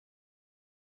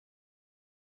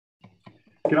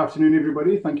Good afternoon,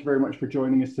 everybody. Thank you very much for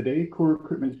joining us today. Core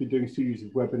Recruitment's been doing a series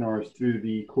of webinars through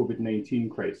the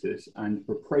COVID-19 crisis, and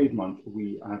for Pride Month,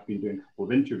 we have been doing a couple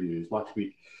of interviews. Last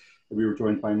week, we were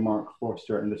joined by Mark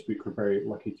Foster, and this week we're very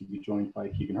lucky to be joined by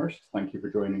Keegan Hirst. Thank you for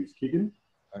joining us, Keegan.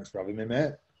 Thanks for having me,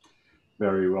 mate.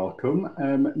 Very welcome.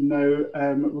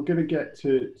 We're going to get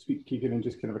to speak to Keegan in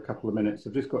just kind of a couple of minutes.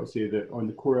 I've just got to say that on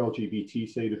the core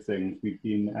LGBT side of things, we've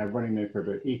been running now for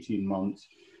about 18 months.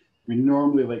 We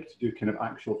normally like to do kind of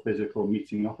actual physical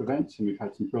meeting up events, and we've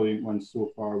had some brilliant ones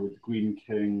so far with Green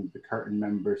King, the Curtin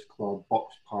Members Club,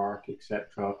 Box Park,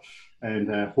 etc. And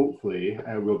hopefully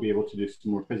we'll be able to do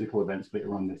some more physical events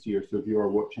later on this year. So if you are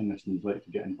watching this and you'd like to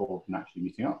get involved in actually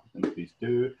meeting up, then please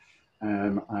do.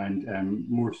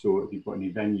 More so, if you've got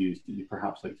any venues that you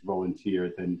perhaps like to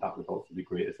volunteer, then that would also be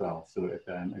great as well. So if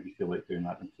you feel like doing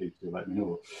that, then please do let me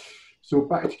know. So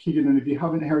back to Keegan, and if you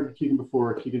haven't heard of Keegan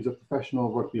before, Keegan's a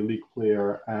professional rugby league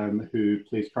player who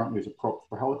plays currently as a prop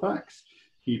for Halifax.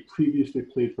 He previously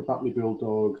played for Batley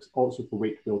Bulldogs, also for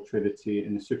Wakefield Trinity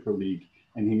in the Super League,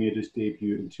 and he made his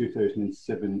debut in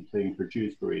 2007 playing for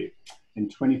Dewsbury. In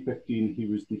 2015, he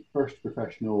was the first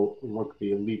professional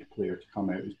rugby league player to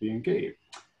come out as being gay.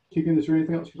 Keegan, is there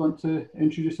anything else you'd like to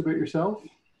introduce about yourself?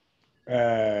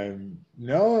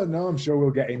 No, I'm sure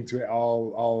we'll get into it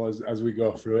all as we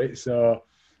go through it. So,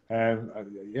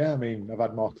 yeah, I mean, I've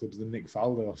had more clubs than Nick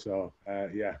Faldo, so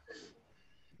yeah.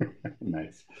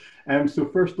 Nice. So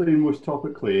firstly and most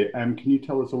topically, can you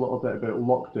tell us a little bit about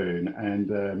lockdown,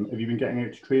 and have you been getting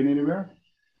out to train anywhere?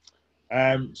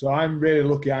 So I'm really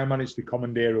lucky. I managed to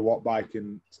commandeer a watt bike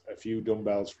and a few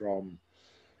dumbbells from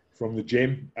the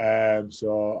gym.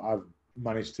 So I've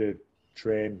managed to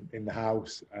train in the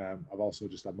house. I've also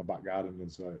just had my back garden done,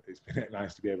 so it's been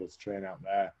nice to be able to train out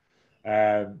there.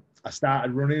 I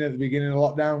started running at the beginning of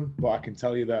lockdown, but I can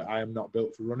tell you that I am not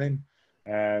built for running.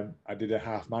 I did a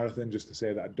half marathon just to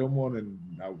say that I'd done one, and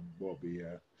I won't be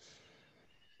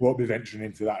venturing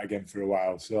into that again for a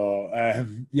while. So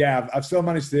yeah, I've still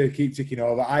managed to keep ticking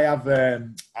over. I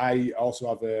also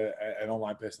have an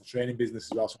online personal training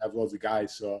business as well, so I have loads of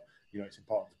guys. So it's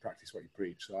important to practice what you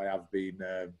preach. So I have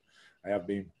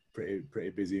been pretty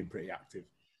busy and pretty active.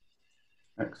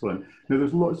 Excellent. Now,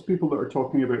 there's lots of people that are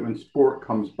talking about when sport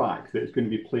comes back that it's going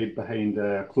to be played behind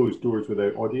closed doors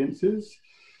without audiences.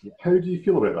 Yeah. How do you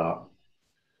feel about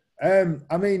that?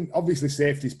 I mean, obviously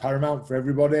safety is paramount for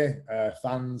everybody,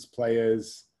 fans,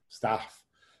 players, staff.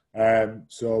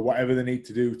 So whatever they need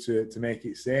to do to make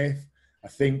it safe. I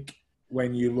think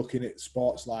when you're looking at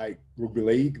sports like rugby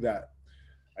league that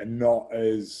are not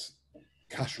as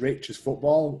cash rich as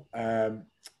football, I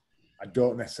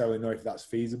don't necessarily know if that's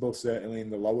feasible, certainly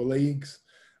in the lower leagues,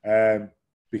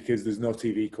 because there's no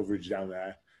TV coverage down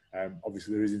there.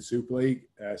 Obviously there is in Super League,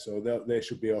 so they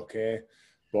should be okay.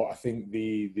 But I think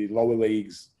the lower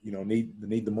leagues,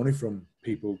 need the money from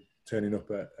people turning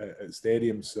up at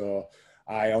stadiums. So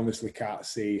I honestly can't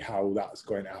see how that's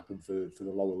going to happen for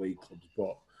the lower league clubs.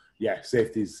 But yeah,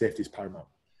 safety is paramount.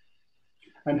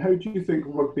 And how do you think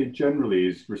rugby generally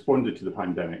has responded to the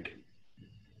pandemic?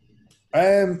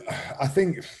 I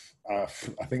think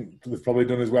they've probably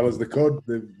done as well as they could.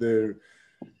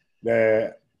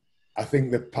 I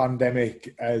think the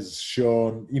pandemic has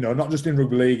shown, not just in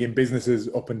rugby league, in businesses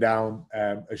up and down,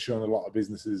 has shown a lot of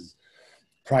businesses'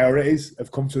 priorities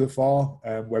have come to the fore,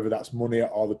 whether that's money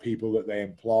or the people that they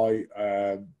employ.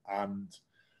 And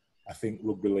I think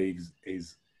rugby league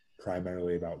is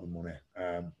primarily about the money,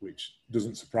 which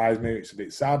doesn't surprise me. It's a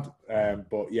bit sad,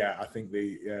 but yeah, I think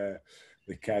the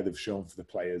care they've shown for the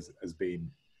players has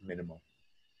been minimal,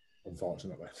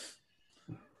 unfortunately.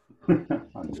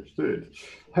 Understood.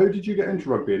 How did you get into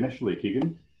rugby initially,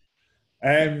 Keegan?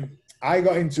 I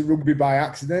got into rugby by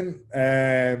accident.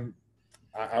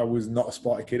 I was not a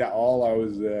sporty kid at all. I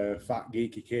was a fat,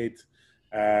 geeky kid.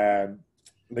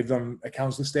 Lived on a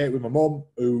council estate with my mum,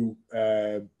 who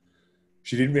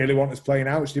she didn't really want us playing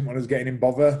out. She didn't want us getting in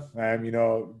bother, hanging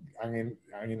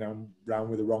around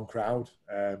with the wrong crowd,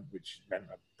 which meant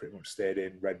I pretty much stayed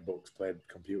in, read books, played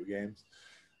computer games.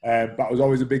 But I was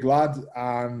always a big lad,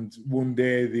 and one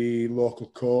day the local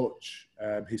coach,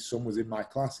 his son was in my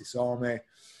class, he saw me,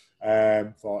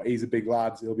 thought he's a big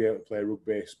lad, he'll be able to play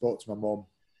rugby, spoke to my mum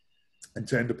and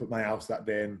turned up at my house that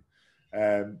day,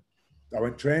 and I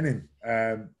went training.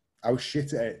 I was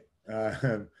shit at it,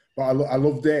 but I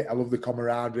loved it. I loved the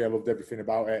camaraderie, I loved everything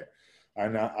about it,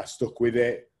 and I stuck with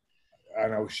it,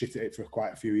 and I was shit at it for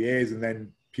quite a few years, and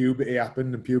then puberty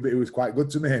happened, and puberty was quite good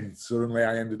to me, and suddenly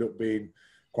I ended up being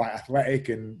quite athletic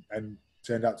and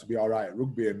turned out to be all right at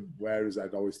rugby. And whereas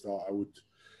I'd always thought I would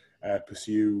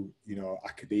pursue,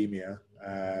 academia,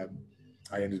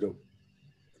 I ended up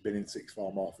been in sixth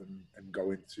form off and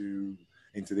going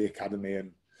into the academy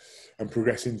and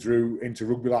progressing through into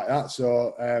rugby like that.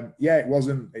 So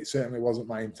it certainly wasn't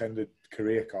my intended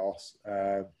career course,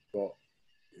 but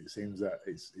it seems that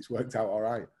it's worked out all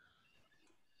right.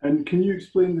 And can you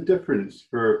explain the difference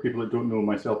for people that don't know,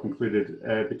 myself included,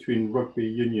 between rugby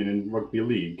union and rugby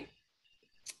league?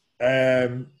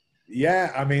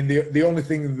 Yeah, I mean, the only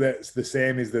thing that's the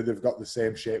same is that they've got the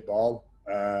same shaped ball.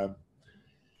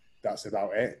 That's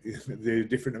about it. The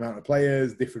different amount of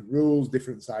players, different rules,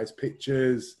 different size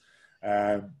pitches.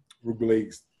 Rugby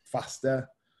league's faster.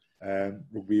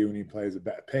 Rugby union players are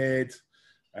better paid.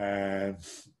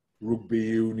 Rugby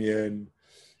union,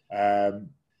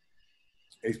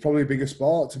 it's probably a bigger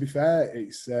sport. To be fair,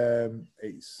 it's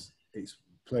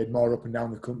played more up and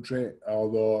down the country,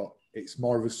 although it's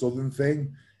more of a southern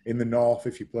thing. In the north,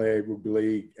 if you play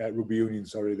rugby union,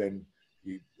 then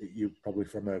you're probably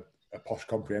from a posh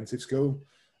comprehensive school,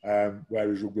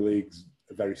 whereas rugby league's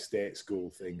a very state school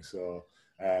thing. So,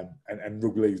 and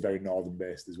rugby league's very northern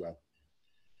based as well.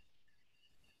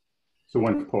 So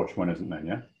one's posh, one isn't then,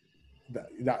 yeah?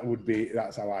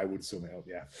 That's how I would sum it up,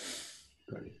 yeah.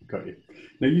 Got you.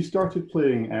 Now, you started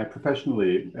playing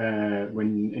professionally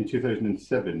in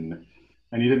 2007,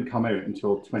 and you didn't come out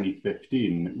until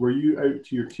 2015. Were you out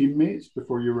to your teammates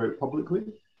before you were out publicly?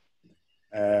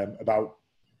 About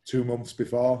 2 months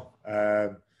before.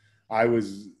 I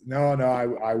was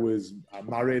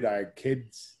married. I had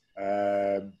kids.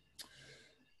 I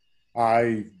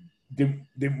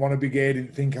didn't want to be gay.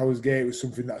 Didn't think I was gay. It was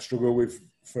something that I struggled with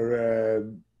for a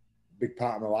big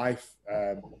part of my life. I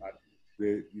had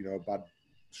bad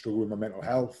struggle with my mental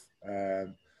health.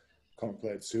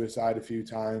 Contemplated suicide a few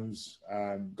times.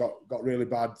 Got really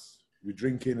bad with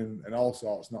drinking and all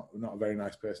sorts. Not a very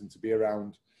nice person to be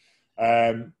around.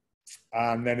 And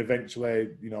then eventually,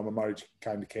 my marriage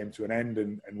kind of came to an end,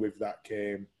 and with that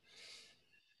came,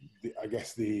 I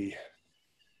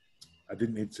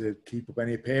didn't need to keep up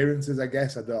any appearances. I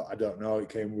guess I don't know. It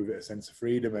came with a sense of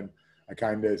freedom, and I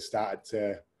kind of started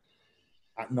to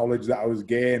acknowledge that I was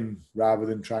gay rather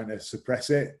than trying to suppress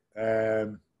it,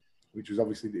 which was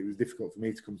obviously, it was difficult for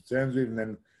me to come to terms with. And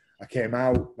then I came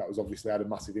out. That was obviously had a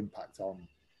massive impact on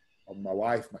my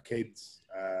wife, my kids,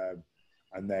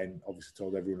 and then obviously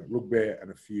told everyone at rugby.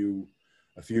 And a few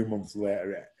months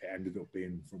later, it ended up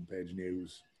being front page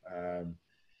news. I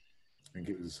think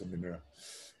it was a Sunday Mirror.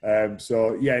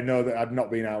 That I'd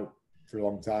not been out for a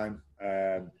long time.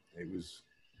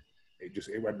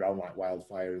 It went round like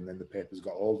wildfire, and then the papers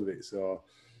got hold of it. So,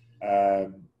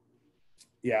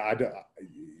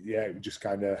 it just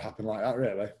kind of happened like that,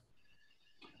 really.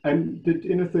 And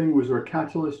was there a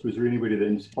catalyst? Was there anybody that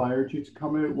inspired you to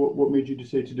come out? What made you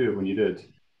decide to do it when you did?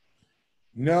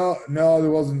 No, there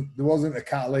wasn't a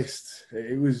catalyst.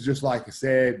 It was just, like I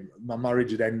said, my marriage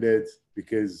had ended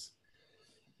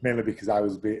mainly because I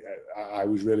was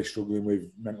really struggling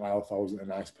with mental health. I wasn't a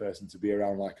nice person to be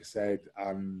around, like I said,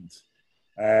 and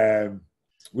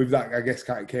with that, I guess,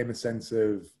 kind of came a sense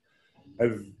of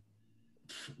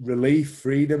relief,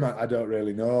 freedom. I don't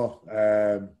really know.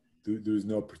 There was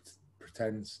no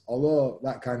pretense, although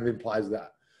that kind of implies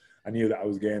that I knew that I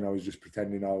was gay and I was just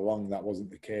pretending all along. That wasn't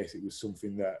the case. It was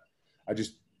something that I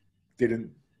just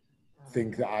didn't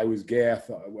think that I was gay. I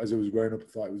thought, as I was growing up, I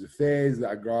thought it was a phase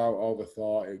that I'd grow out of. I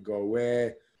thought it'd go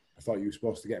away. I thought you were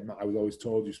supposed to get married. I was always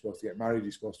told you're supposed to get married,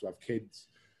 you're supposed to have kids.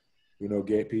 There were no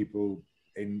gay people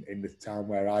in the town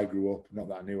where I grew up, not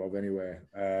that I knew of anyway.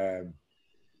 There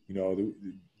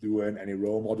weren't any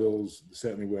role models. There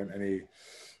certainly weren't any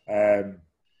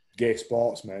gay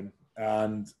sportsmen.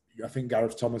 And I think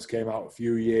Gareth Thomas came out a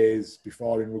few years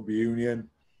before in rugby union.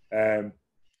 But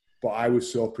I was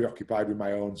so preoccupied with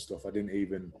my own stuff, that didn't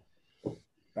even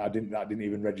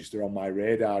register on my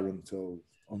radar until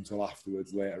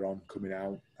afterwards, later on, coming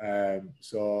out. It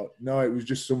was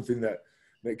just something that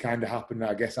kind of happened.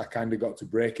 I guess I kind of got to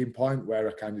breaking point where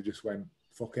I kind of just went,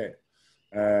 fuck it.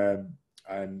 And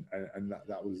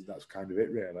that's kind of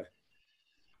it, really.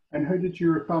 And how did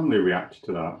your family react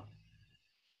to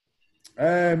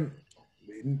that?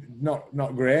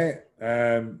 Not great.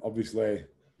 Obviously,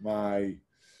 my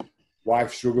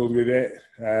wife struggled with it.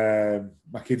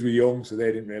 My kids were young, so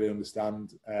they didn't really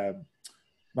understand.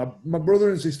 My brother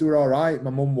and sister were all right.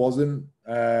 My mum wasn't.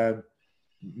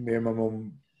 Me and my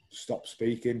mum stopped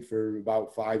speaking for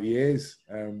about 5 years.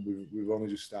 We've only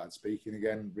just started speaking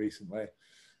again recently.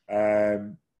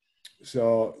 It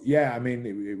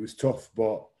was tough,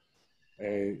 but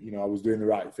I was doing the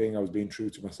right thing. I was being true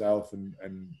to myself, and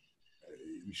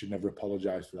you should never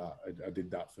apologise for that. I did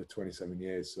that for 27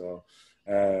 years. So,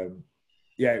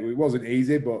 it wasn't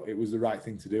easy, but it was the right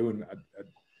thing to do. And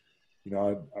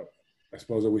I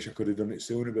suppose I wish I could have done it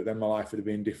sooner, but then my life would have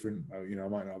been different. I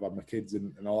might not have had my kids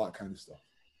and all that kind of stuff.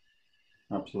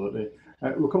 Absolutely.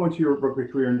 We'll come on to your rugby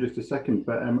career in just a second,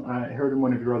 but I heard in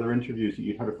one of your other interviews that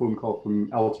you'd had a phone call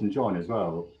from Elton John as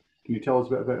well. Can you tell us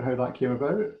a bit about how that came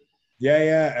about?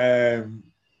 Yeah.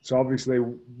 So obviously,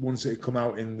 once it had come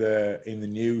out in the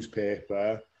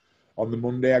newspaper, on the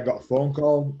Monday I got a phone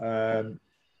call, and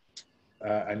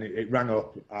it rang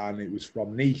up, and it was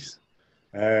from Nice,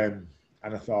 and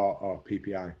I thought, oh,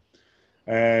 PPI,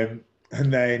 and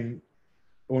then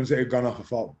once it had gone off, I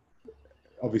thought,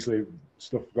 obviously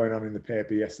stuff going on in the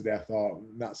paper yesterday, I thought,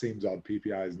 that seems odd,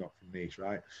 PPI is not from Nice,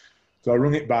 right? So I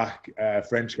rung it back,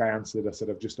 French guy answered, I said,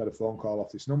 I've just had a phone call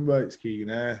off this number, it's Keegan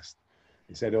Hirst.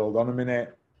 He said, hold on a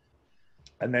minute.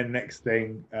 And then next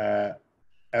thing,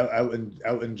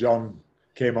 Elton John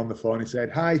came on the phone. He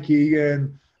said, hi,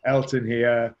 Keegan, Elton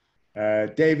here.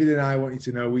 David and I want you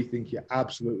to know we think you're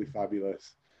absolutely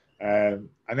fabulous. And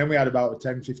then we had about a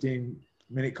 10,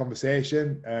 15-minute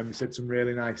conversation. He said some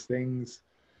really nice things,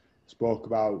 spoke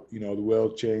about, the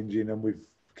world changing, and we've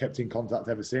kept in contact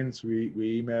ever since. We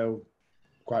email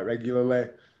quite regularly.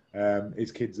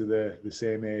 His kids are the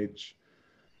same age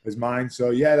as mine.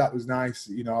 So yeah, that was nice.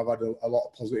 I've had a lot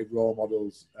of positive role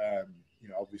models.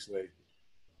 Obviously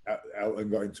Elton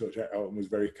got in touch. Elton was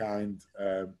very kind.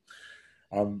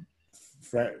 Now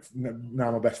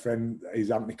my best friend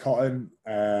is Anthony Cotton.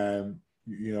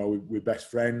 We're best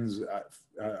friends.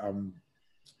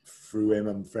 Through him,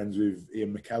 I'm friends with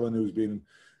Ian McKellen, who's been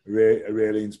a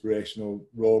really inspirational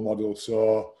role model.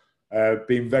 So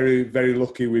been very, very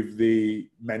lucky with the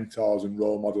mentors and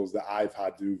role models that I've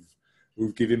had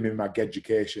who've given me my gay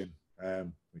education,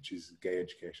 which is gay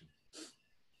education.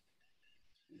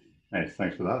 Nice,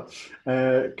 thanks for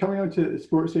that. Coming on to the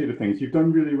sports side of things, you've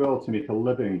done really well to make a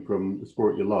living from the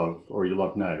sport you love, or you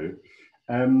love now.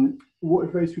 What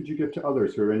advice would you give to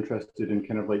others who are interested in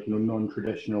kind of like,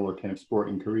 non-traditional or kind of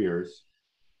sporting careers?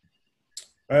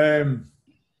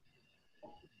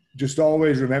 Just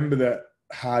always remember that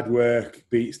hard work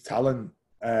beats talent.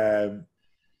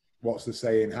 What's the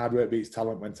saying? Hard work beats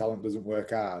talent when talent doesn't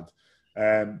work hard.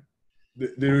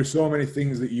 There are so many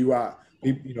things that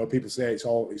people say it's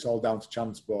all down to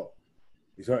chance, but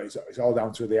it's all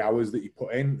down to the hours that you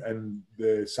put in and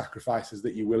the sacrifices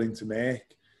that you're willing to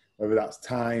make, whether that's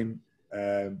time.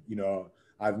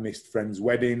 I've missed friends'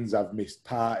 weddings, I've missed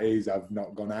parties, I've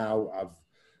not gone out, I've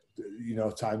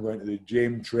time going to the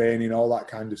gym, training, all that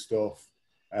kind of stuff.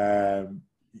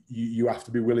 You have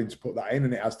to be willing to put that in,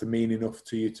 and it has to mean enough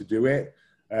to you to do it.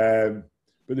 But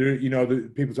there,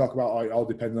 people talk about, it all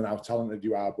depends on how talented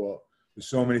you are, but there's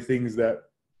so many things that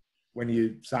when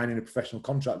you sign in a professional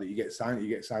contract that you get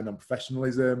signed on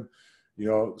professionalism,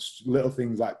 little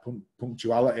things like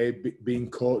punctuality, being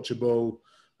coachable.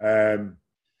 The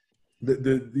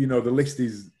list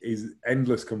is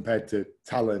endless compared to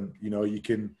talent. You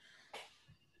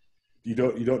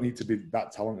don't need to be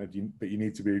that talented, but you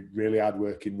need to be really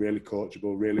hardworking, really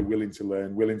coachable, really willing to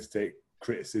learn, willing to take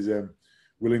criticism,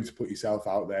 willing to put yourself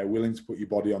out there, willing to put your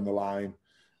body on the line.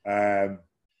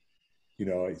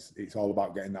 It's all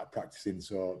about getting that practice in.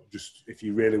 So just if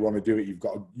you really want to do it, you've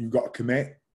got to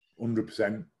commit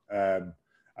 100%,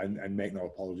 and make no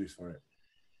apologies for it.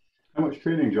 How much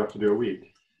training do you have to do a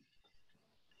week?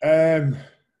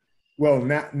 Well,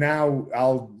 now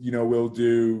we'll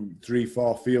do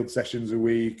 3-4 field sessions a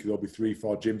week. There'll be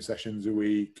 3-4 gym sessions a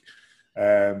week.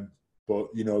 But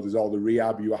there's all the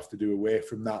rehab you have to do away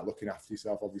from that, looking after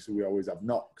yourself. Obviously, we always have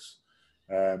knocks.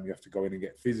 You have to go in and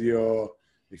get physio.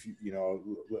 If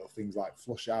little things like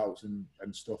flush outs and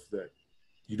stuff that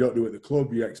you don't do at the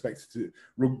club, you're expected to.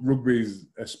 Rugby is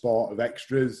a sport of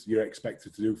extras. You're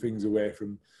expected to do things away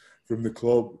from the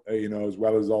club, as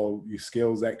well as all your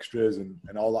skills extras and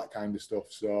all that kind of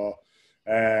stuff. So,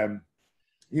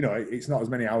 it's not as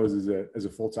many hours as a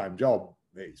full-time job.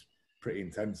 It's pretty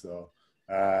intense though.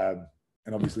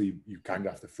 And obviously you kind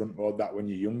of have to front load that when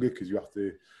you're younger because you have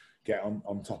to get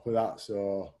on top of that.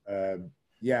 So,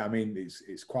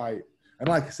 it's quite, and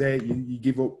like I say, you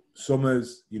give up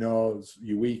summers, your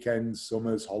weekends,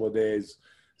 summers, holidays,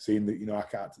 seeing that,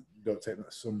 I don't take my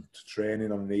son to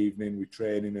training on an evening with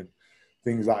training and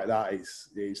things like that. It's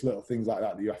little things like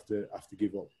that you have to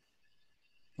give up.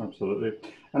 Absolutely.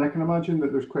 And I can imagine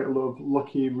that there's quite a lot of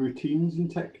lucky routines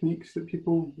and techniques that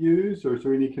people use, or is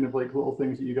there any kind of like little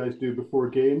things that you guys do before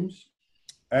games?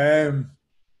 There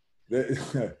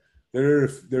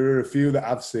are a few that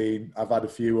I've seen. I've had a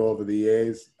few over the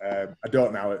years. I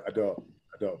don't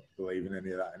believe in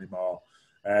any of that anymore.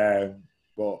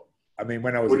 But I mean,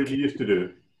 when I was you used to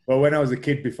do? Well, when I was a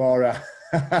kid, before like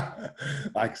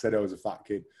I said, I was a fat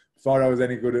kid. before I was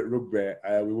any good at rugby,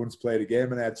 we once played a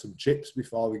game and I had some chips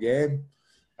before the game,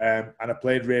 and I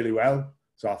played really well.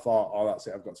 So I thought, oh, that's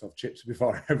it. I've got to have chips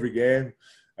before every game.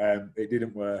 It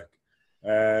didn't work.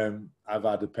 I've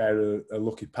had a pair of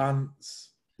lucky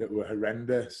pants that were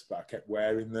horrendous, but I kept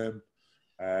wearing them.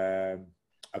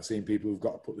 I've seen people who've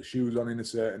got to put the shoes on in a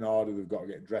certain order. They've got to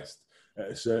get dressed at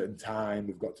a certain time.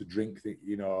 They've got to drink,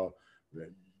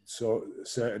 so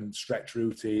certain stretch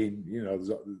routine.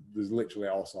 There's literally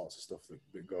all sorts of stuff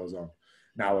that goes on.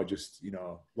 Now I just,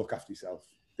 look after yourself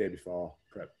day before,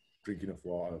 prep, drink enough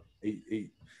water,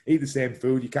 eat the same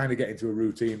food. You kind of get into a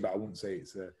routine, but I wouldn't say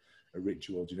it's a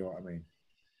ritual. Do you know what I mean?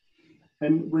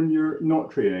 And when you're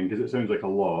not training, because it sounds like a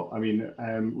lot, I mean,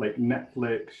 like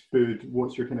Netflix, food,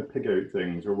 what's your kind of pig out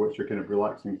things, or what's your kind of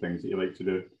relaxing things that you like to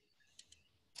do?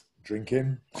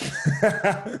 Drinking.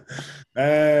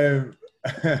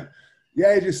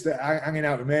 Yeah, just hanging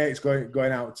out with mates,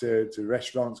 going out to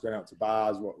restaurants, going out to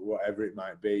bars, whatever it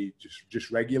might be, just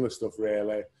regular stuff,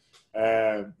 really.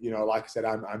 Like I said,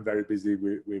 I'm very busy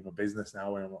with my business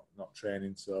now when I'm not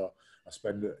training, so I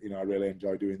spend, I really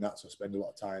enjoy doing that, so I spend a lot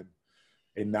of time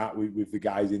in that with the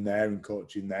guys in there and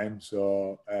coaching them.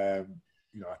 So I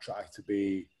try to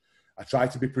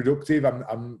be productive.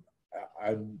 I'm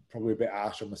probably a bit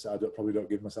harsh on myself. I probably don't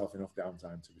give myself enough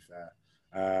downtime, to be fair.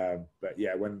 But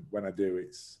yeah, when I do,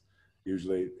 it's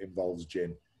usually involves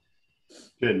gin.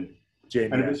 And yeah.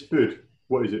 If it's food,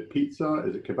 what is it? Pizza?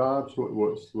 Is it kebabs?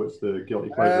 What's the guilty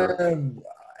pleasure?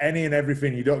 Any and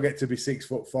everything. You don't get to be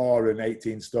 6'4" and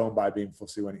 18 stone by being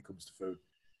fussy when it comes to food.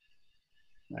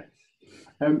 Nice.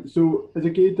 So as a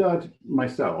gay dad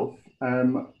myself,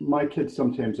 my kids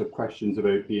sometimes have questions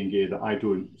about being gay that I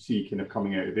don't see kind of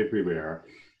coming out of everywhere.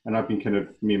 And I've been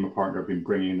me and my partner have been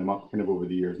bringing them up kind of over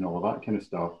the years and all of that kind of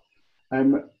stuff.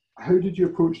 How did you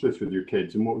approach this with your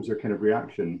kids, and what was their kind of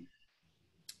reaction?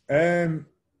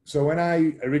 So when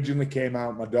I originally came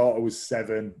out, my daughter was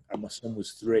 7 and my son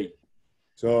was 3.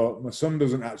 So my son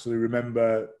doesn't actually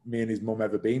remember me and his mum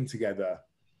ever being together.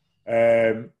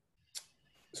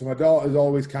 So my daughter's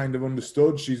always kind of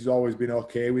understood. She's always been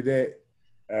okay with it.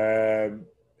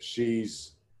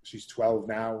 She's 12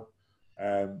 now.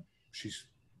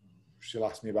 She'll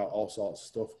ask me about all sorts of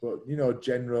stuff, but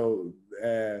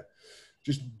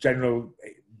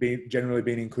generally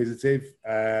being inquisitive.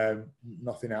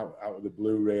 Nothing out of the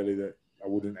blue really that I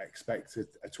wouldn't expect a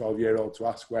 12-year-old to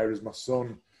ask. Whereas my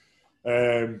son,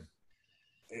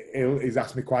 he's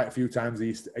asked me quite a few times,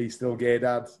 are you still gay,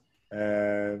 Dad?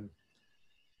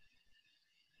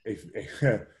 If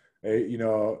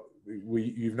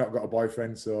you've not got a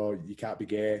boyfriend, so you can't be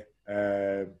gay.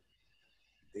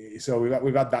 So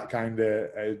we've had that kind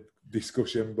of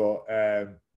discussion, but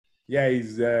yeah,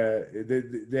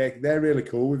 they're really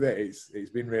cool with it.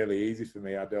 It's been really easy for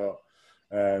me. I don't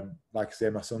like I say,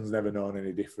 my son's never known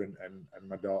any different, and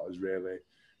my daughter's really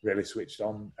switched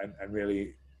on and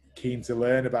really keen to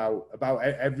learn about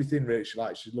everything. Really, she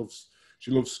loves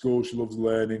school. She loves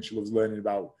learning. She loves learning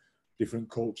about different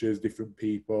cultures, different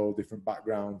people, different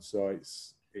backgrounds. So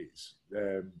it's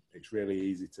really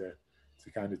easy to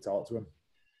kind of talk to them.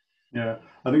 Yeah,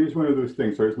 I think it's one of those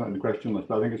things, sorry, it's not in the question list,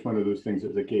 but I think it's one of those things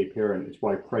as a gay parent, it's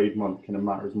why Pride Month kind of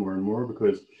matters more and more,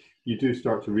 because you do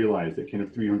start to realise that kind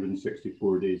of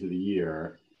 364 days of the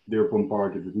year, they're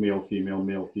bombarded with male, female,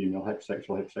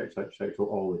 heterosexual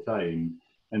all the time.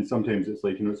 And sometimes it's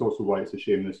like, it's also why it's a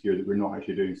shame this year that we're not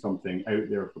actually doing something out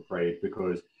there for Pride,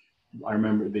 because I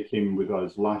remember they came with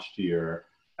us last year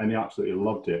and they absolutely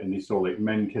loved it, and they saw like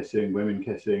men kissing, women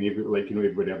kissing,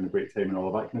 everybody having a great time and all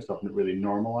of that kind of stuff, and it really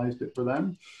normalized it for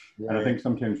them. Yeah. And I think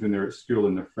sometimes when they're at school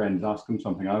and their friends ask them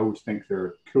something, I always think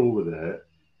they're cool with it,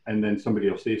 and then somebody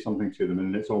will say something to them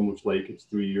and it's almost like it's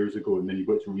 3 years ago, and then you've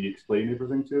got to re-explain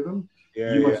everything to them.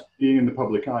 Yeah, you must, being in the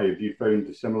public eye, have you found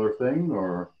a similar thing,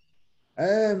 or?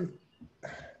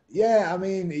 Yeah, I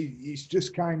mean, it's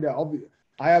just kind of obvious.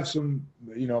 I have some,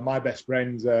 my best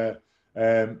friends are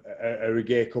a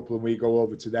gay couple, and we go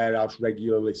over to their house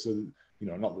regularly. So,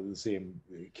 not that they see them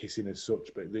kissing as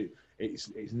such, but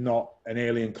it's not an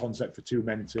alien concept for two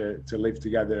men to live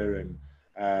together and,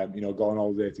 go on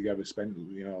all day together, spend,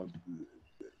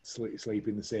 sleep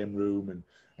in the same room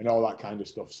and all that kind of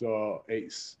stuff. So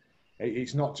it's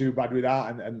not too bad with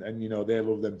that. And they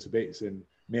love them to bits. And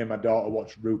me and my daughter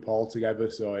watch RuPaul together.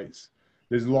 So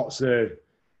there's lots of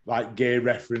like gay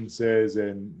references,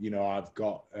 and I've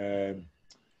got there's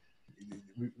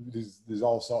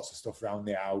all sorts of stuff around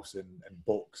the house and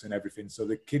books and everything, so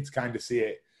the kids kind of see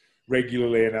it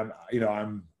regularly, and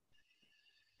I'm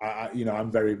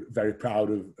very, very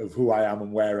proud of who I am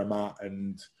and where I'm at,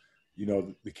 and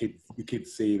the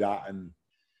kids see that, and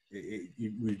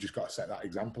we've just got to set that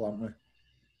example, haven't we?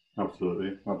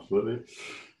 Absolutely, absolutely.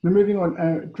 Now moving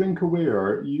on, Drink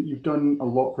Aware, you've done a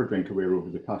lot for Drink Aware over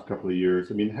the past couple of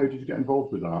years. I mean, how did you get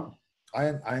involved with that?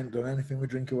 I ain't done anything with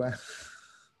Drink Aware.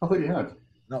 I thought you had.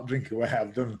 Not Drink Aware.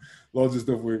 I've done loads of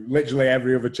stuff with literally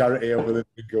every other charity other than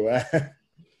Drink Aware.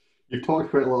 You've talked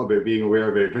quite a lot about being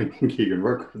aware about drinking, Keegan.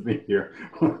 Work with me here.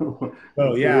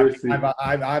 Well, yeah,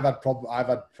 I've had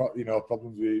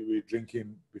problems with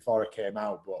drinking before I came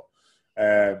out, but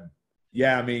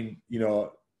yeah, I mean,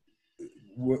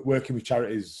 working with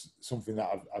charities, something that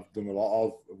I've done a lot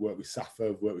of. I've worked with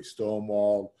SSAFA, I've worked with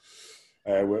Stonewall,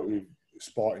 worked with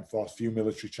Sporting Force, few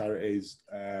military charities,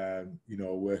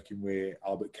 working with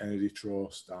Albert Kennedy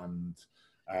Trust and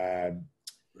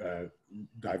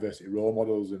diversity role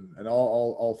models and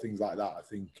all things like that. I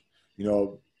think,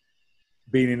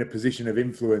 being in a position of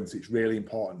influence, it's really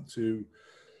important to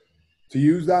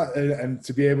use that and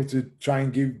to be able to try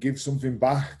and give something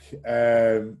back,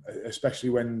 especially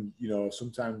when,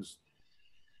 sometimes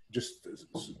just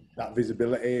that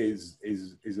visibility is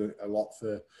a lot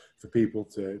for people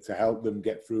to help them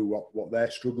get through what they're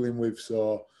struggling with.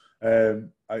 So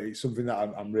it's something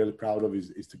that I'm really proud of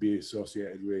is to be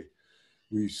associated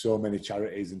with so many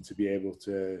charities and to be able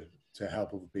to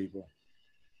help other people.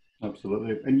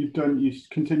 Absolutely. And you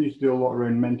continue to do a lot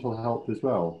around mental health as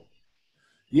well.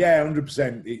 Yeah,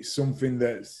 100%. It's something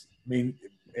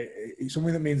it's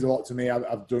something that means a lot to me.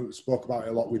 I've spoke about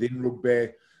it a lot within rugby.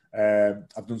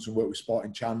 I've done some work with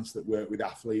Sporting Chance that work with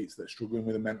athletes that are struggling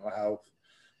with their mental health.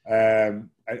 And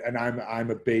I'm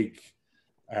a big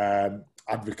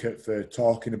advocate for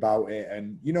talking about it.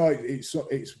 And, it's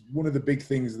one of the big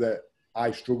things that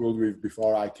I struggled with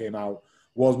before I came out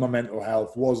was my mental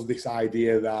health, was this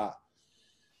idea that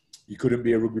you couldn't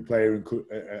be a rugby player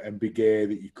and be gay,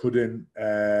 that you couldn't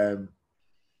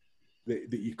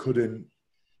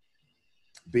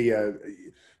be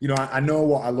I know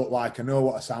what I look like, I know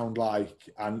what I sound like,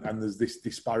 and there's this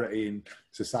disparity in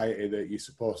society that you're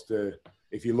supposed to,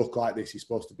 if you look like this, you're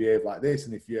supposed to behave like this,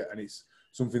 and it's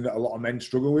something that a lot of men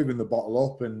struggle with and they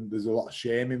bottle up, and there's a lot of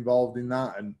shame involved in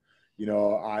that. And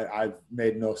I've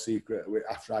made no secret.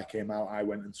 After I came out, I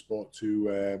went and spoke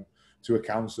to a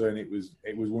counsellor, and it was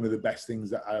one of the best things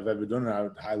that I've ever done, and I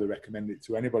would highly recommend it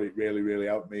to anybody. It really, really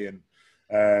helped me,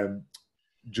 and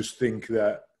just think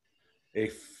that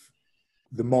if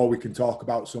the more we can talk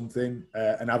about something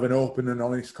and have an open and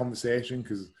honest conversation,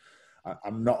 because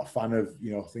I'm not a fan of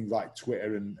things like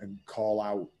Twitter and call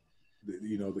out,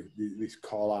 this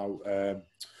call out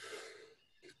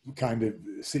kind of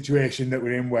situation that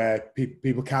we're in where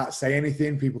people can't say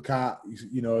anything, people can't,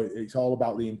 it's all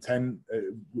about the intent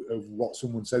of what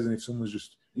someone says. And if someone's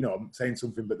just, saying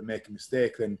something but they make a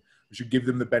mistake, then we should give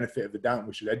them the benefit of the doubt and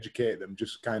we should educate them.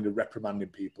 Just kind of reprimanding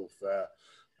people for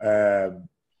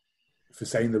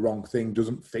saying the wrong thing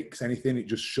doesn't fix anything. It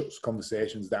just shuts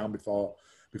conversations down before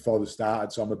they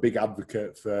started. So I'm a big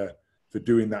advocate for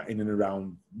doing that in and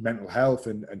around mental health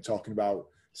and talking about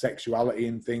sexuality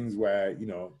and things where,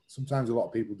 sometimes a lot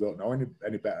of people don't know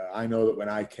any better. I know that when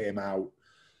I came out,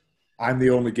 I'm the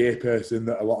only gay person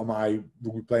that a lot of my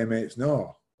rugby playmates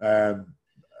know.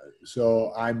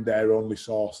 So I'm their only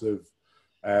source of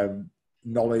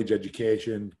knowledge,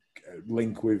 education,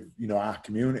 link with, our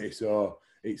community. So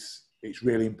it's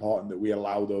really important that we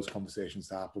allow those conversations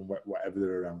to happen whatever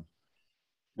they're around.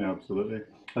 Yeah, absolutely.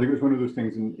 I think it was one of those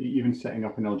things, and even setting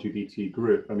up an LGBT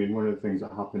group. I mean, one of the things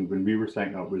that happened when we were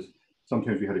setting up was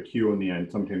sometimes we had a Q on the end,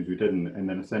 sometimes we didn't. And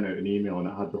then I sent out an email and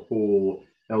it had the whole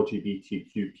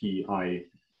LGBTQPI,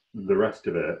 the rest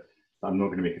of it. I'm not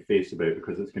going to make a face about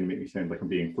because it's going to make me sound like I'm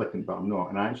being flippant, but I'm not.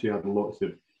 And I actually had lots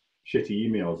of shitty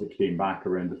emails that came back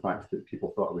around the fact that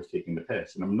people thought I was taking the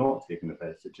piss. And I'm not taking the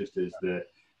piss. It just is that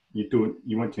you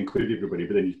want to include everybody,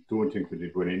 but then you don't want to include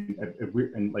everybody. If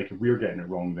we're getting it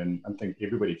wrong, then I think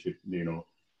everybody should, get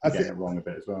it wrong a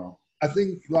bit as well. I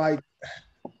think what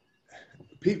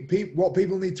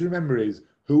people need to remember is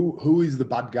who is the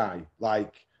bad guy.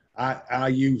 Like, are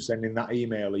you sending that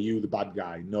email? Are you the bad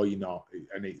guy? No, you're not.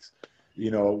 And it's,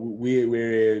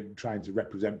 we're trying to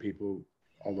represent people,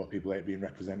 although people hate being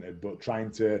represented, but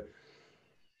trying to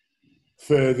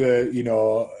further,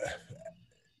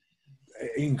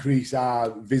 increase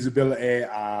our visibility,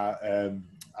 our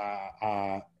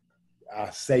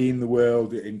say in the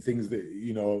world, in things that,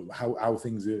 how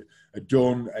things are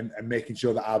done, and making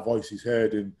sure that our voice is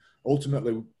heard. And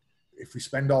ultimately, if we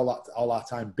spend all our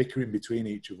time bickering between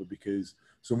each other because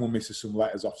someone misses some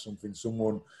letters off something,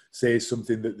 someone says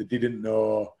something that they didn't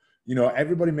know,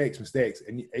 everybody makes mistakes.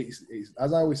 And it's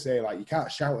as I always say, like, you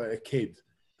can't shout at a kid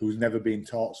who's never been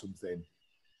taught something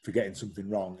for getting something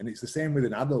wrong. And it's the same with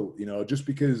an adult, you know, just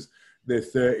because they're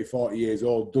 30, 40 years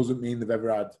old doesn't mean they've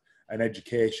ever had an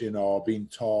education or been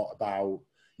taught about,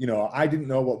 you know, I didn't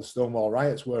know what the Stonewall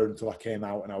riots were until I came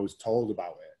out and I was told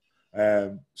about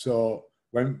it. So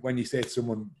when you say to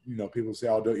someone, you know, people say,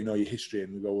 oh, don't you know your history?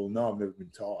 And they go, well, no, I've never been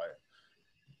taught it.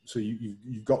 So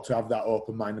you've got to have that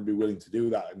open mind and be willing to do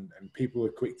that. And people are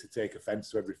quick to take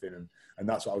offence to everything. And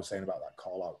that's what I was saying about that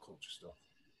call-out culture stuff.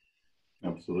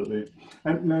 Absolutely.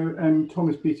 Now,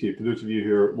 Thomas Beattie, for those of you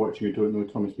who are watching who don't know,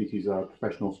 Thomas Beattie's a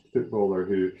professional footballer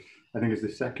who I think is the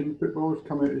second footballer to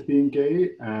come out as being gay.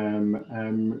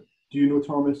 Do you know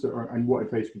Thomas, and what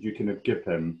advice would you kind of give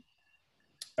him?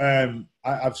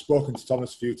 I've spoken to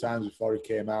Thomas a few times before he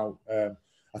came out.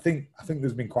 I think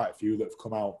there's been quite a few that have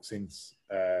come out since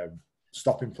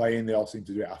stopping playing. They all seem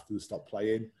to do it after they stop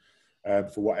playing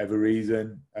for whatever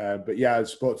reason. But yeah, I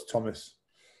spoke to Thomas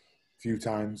a few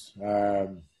times,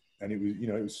 and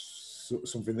it was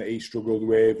something that he struggled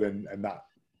with, and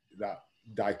that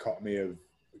dichotomy of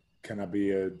can I be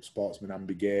a sportsman and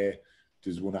be gay?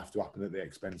 Does one have to happen at the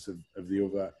expense of the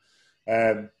other?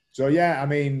 So yeah, I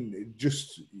mean,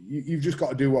 you've just got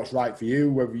to do what's right for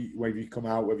you. Whether you come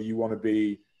out, whether you want to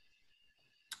be,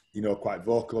 you know, quite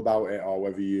vocal about it, or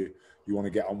whether you want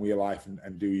to get on with your life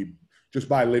and do you just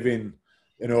by living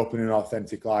an open and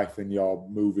authentic life, and you're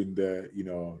moving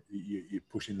you're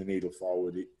pushing the needle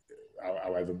forward,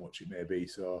 however much it may be.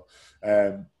 So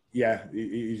yeah,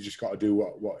 you just got to do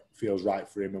what feels right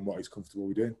for him and what he's comfortable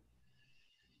with doing.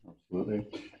 Absolutely.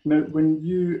 Now,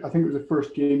 I think it was the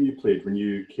first game you played when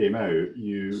you came out,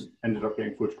 you ended up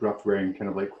getting photographed wearing kind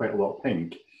of like quite a lot of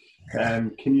pink.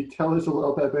 Can you tell us a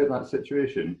little bit about that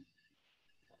situation?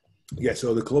 Yeah,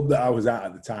 so the club that I was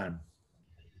at the time,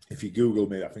 if you Google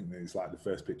me, I think it's like the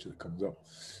first picture that comes up.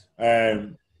 At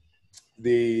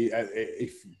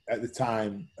the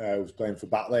time, I was playing for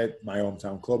Batley, my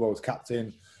hometown club. I was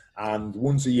captain, and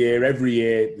once a year, every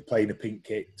year, they play in a pink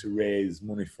kit to raise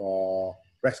money for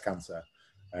breast cancer,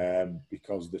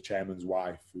 because the chairman's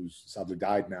wife, who's sadly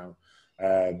died now,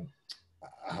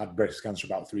 had breast cancer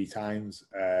about 3 times,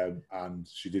 and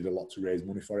she did a lot to raise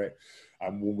money for it.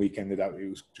 And one weekend it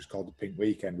was just called the Pink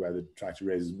Weekend, where they tried to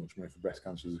raise as much money for breast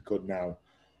cancer as they could. Now,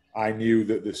 I knew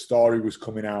that the story was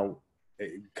coming out.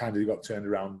 It kind of got turned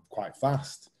around quite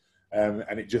fast,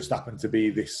 and it just happened to be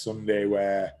this Sunday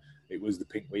where it was the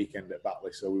Pink Weekend at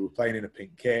Batley. So we were playing in a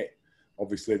pink kit.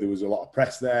 Obviously, there was a lot of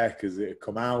press there because it had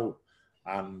come out,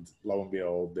 and lo and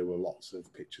behold, there were lots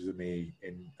of pictures of me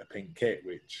in a pink kit,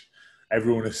 which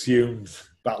everyone assumed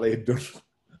Batley had done.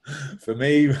 For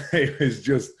me, it was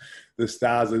just the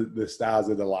stars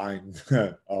had aligned,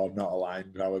 or not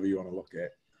aligned, however you want to look at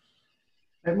it.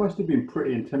 It must have been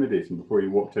pretty intimidating before you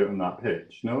walked out on that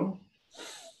pitch, no?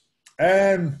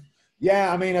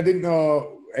 Yeah, I mean, I didn't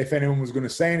know if anyone was going to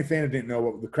say anything. I didn't know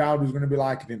what the crowd was going to be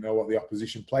like. I didn't know what the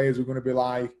opposition players were going to be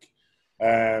like.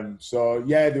 So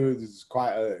yeah, there was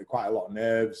quite a lot of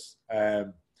nerves.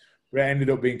 But it ended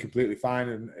up being completely fine,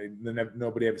 and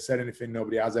nobody ever said anything.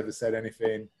 Nobody has ever said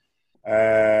anything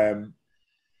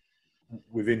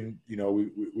within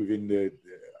the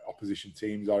opposition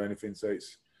teams or anything. So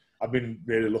I've been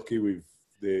really lucky with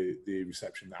the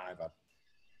reception that I've had.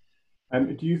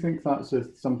 Do you think that's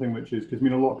something which is, because I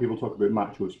mean, a lot of people talk about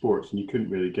macho sports, and you couldn't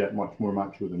really get much more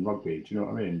macho than rugby. Do you know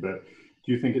what I mean? But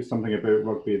do you think it's something about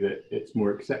rugby that it's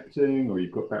more accepting, or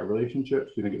you've got better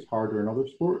relationships? Do you think it's harder in other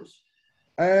sports?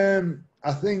 I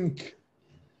think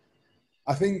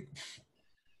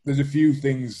there's a few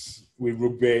things with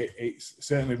rugby. It's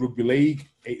certainly rugby league.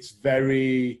 It's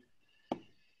very,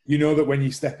 you know, that when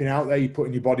you're stepping out there, you're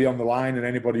putting your body on the line, and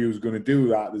anybody who's going to do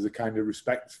that, there's a kind of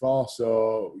respect for.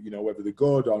 So, you know, whether they're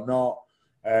good or not.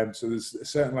 So there's a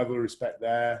certain level of respect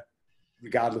there,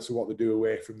 regardless of what they do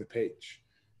away from the pitch.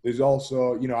 There's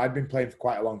also, you know, I've been playing for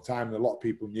quite a long time, and a lot of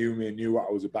people knew me and knew what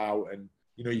I was about. And,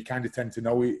 you know, you kind of tend to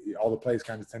know all the players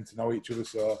kind of tend to know each other.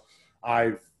 So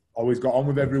I've always got on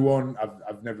with everyone.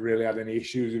 I've never really had any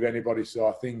issues with anybody. So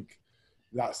I think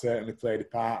that certainly played a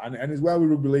part. And as well with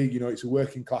rugby league, you know, it's a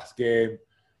working class game.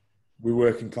 We're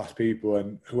working class people,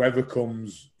 and whoever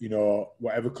comes, you know,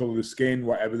 whatever colour the skin,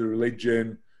 whatever the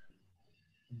religion,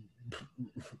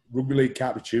 rugby league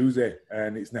can't be choosy,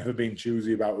 and it's never been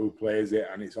choosy about who plays it.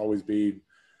 And it's always been,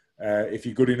 if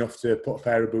you're good enough to put a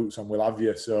pair of boots on, we'll have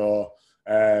you. So,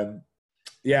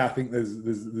 yeah, I think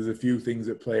there's a few things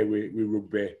that play with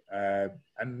rugby,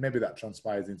 and maybe that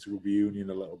transpires into rugby union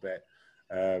a little bit.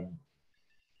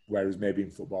 Whereas maybe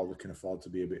in football they can afford to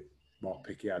be a bit more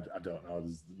picky. I don't know.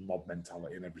 There's mob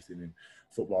mentality and everything in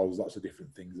football. There's lots of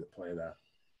different things that play there.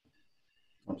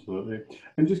 Absolutely.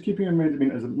 And just keeping in mind, I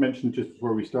mean, as I mentioned just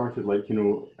before we started, like, you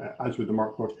know, as with the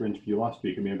Mark Foster interview last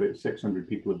week, I mean, about 600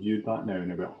 people have viewed that now,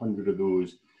 and about 100 of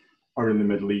those are in the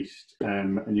Middle East.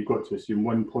 And you've got to assume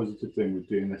one positive thing with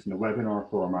doing this in a webinar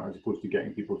format, as opposed to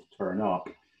getting people to turn up,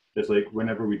 is like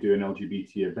whenever we do an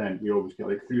LGBT event, we always get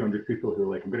like 300 people who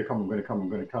are like, I'm going to come, I'm going to come, I'm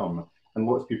going to come. And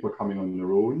lots of people are coming on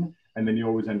their own. And then you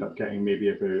always end up getting maybe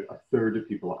about a third of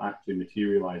people actually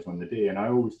materialize on the day. And I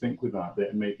always think with that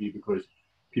it might be because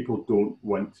people don't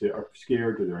want to, are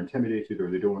scared, or they're intimidated, or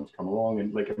they don't want to come along.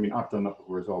 And like, I mean, I've done that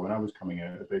before as well when I was coming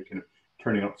out, about kind of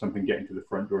turning up something, getting to the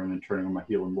front door, and then turning on my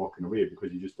heel and walking away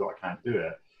because you just thought, I can't do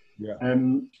it. Yeah.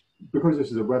 Because this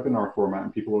is a webinar format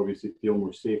and people obviously feel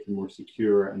more safe and more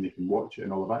secure and they can watch it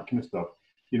and all of that kind of stuff.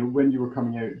 You know, when you were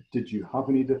coming out, did you have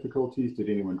any difficulties? Did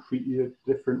anyone treat you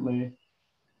differently?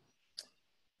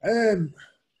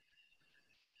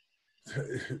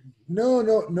 No,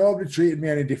 nobody treated me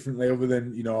any differently other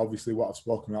than, you know, obviously what I've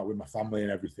spoken about with my family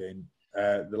and everything.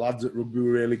 The lads at Rugby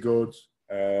were really good.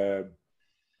 The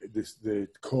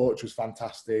coach was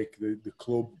fantastic. The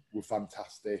club were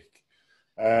fantastic.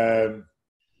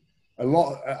 A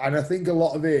lot, and I think a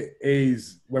lot of it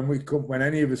is when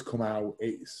any of us come out,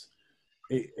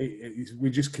 we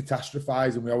just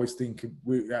catastrophize, and we always think,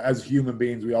 as human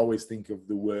beings, we always think of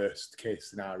the worst case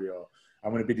scenario.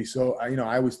 I'm going to be disowned. You know,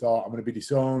 I always thought I'm going to be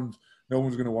disowned. No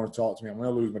one's going to want to talk to me. I'm going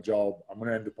to lose my job. I'm going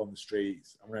to end up on the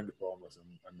streets. I'm going to end up homeless,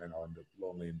 and then I'll end up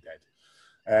lonely and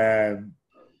dead.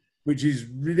 Which is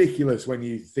ridiculous when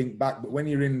you think back. But when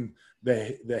you're in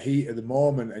the heat of the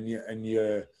moment and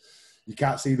you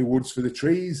can't see the woods for the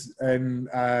trees, and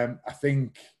I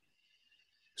think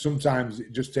sometimes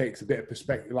it just takes a bit of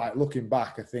perspective. Like looking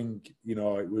back, I think, you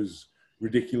know, it was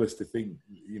ridiculous to think,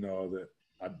 you know, that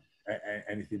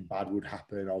anything bad would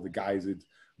happen, or the guys would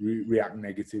react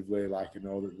negatively. Like, you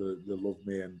know, that they love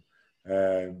me,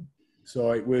 and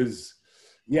so it was.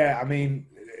 Yeah, I mean,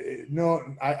 no,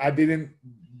 I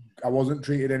wasn't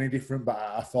treated any different, but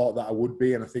I thought that I would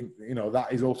be, and I think, you know,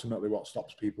 that is ultimately what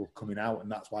stops people coming out,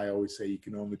 and that's why I always say you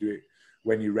can only do it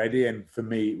when you're ready. And for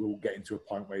me, it will get into a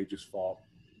point where you just thought,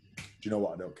 do you know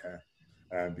what, I don't care,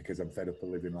 because I'm fed up of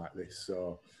living like this.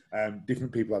 So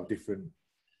different people have different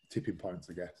tipping points,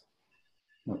 I guess.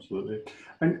 Absolutely.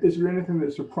 And is there anything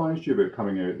that surprised you about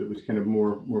coming out that was kind of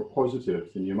more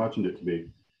positive than you imagined it to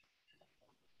be?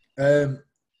 I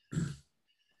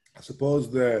suppose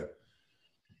the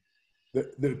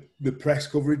press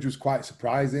coverage was quite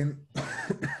surprising.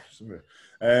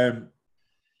 You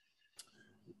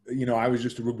know, I was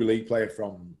just a rugby league player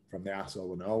from the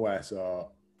arsehole of nowhere.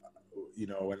 So, you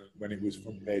know, when it was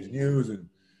front page news, and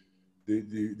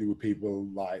there were people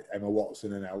like Emma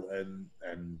Watson and Elton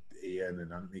and Ian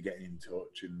and Anthony getting in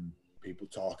touch, and people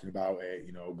talking about it,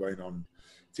 you know, going on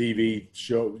TV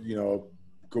show, you know,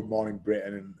 Good Morning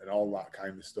Britain and all that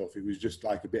kind of stuff. It was just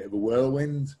like a bit of a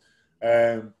whirlwind.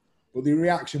 But the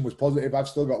reaction was positive. I've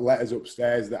still got letters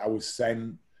upstairs that I was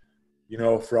sent, you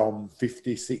know, from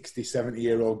 50, 60,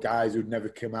 70-year-old guys who'd never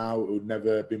come out, who'd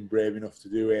never been brave enough to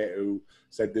do it, who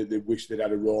said that they wished they'd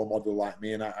had a role model like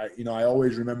me. And I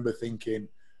always remember thinking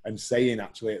and saying,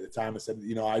 actually, at the time, I said,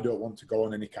 you know, I don't want to go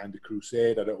on any kind of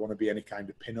crusade. I don't want to be any kind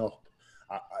of pin-up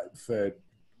for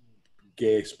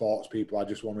gay sports people. I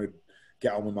just want to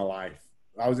get on with my life.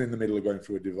 I was in the middle of going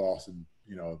through a divorce and,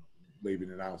 you know, leaving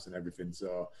an house and everything.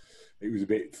 So it was a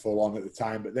bit full on at the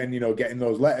time. But then, you know, getting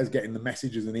those letters, getting the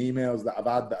messages and emails that I've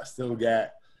had that I still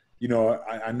get, you know,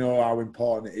 I know how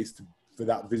important it is for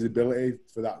that visibility,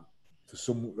 for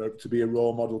some to be a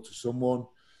role model to someone.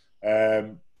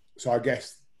 So I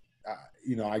guess,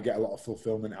 you know, I get a lot of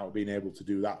fulfillment out of being able to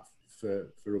do that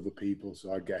for other people.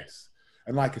 So I guess,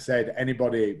 and like I said,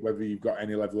 anybody, whether you've got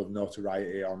any level of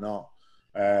notoriety or not,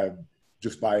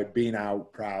 just by being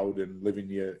out proud and living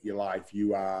your life,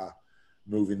 you are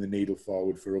moving the needle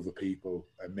forward for other people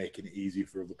and making it easy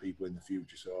for other people in the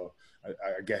future. So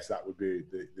I guess that would be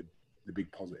the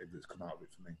big positive that's come out of it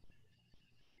for me.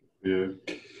 Yeah.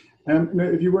 Now,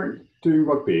 if you weren't doing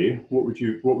rugby, what would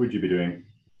you be doing?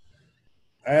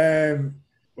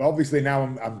 Well, obviously now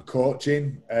I'm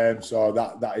coaching, so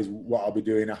that is what I'll be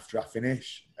doing after I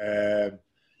finish.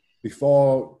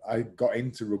 Before I got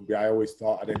into rugby, I always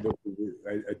thought I'd end up with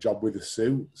a job with a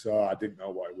suit, so I didn't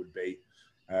know what it would be.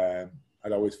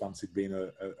 I'd always fancied being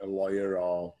a lawyer,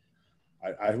 or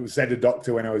I said a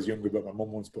doctor when I was younger, but my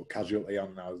mum once put casualty on,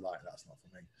 and I was like, that's not for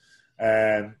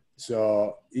me.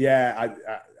 So yeah,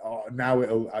 now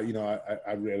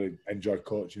I really enjoy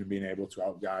coaching and being able to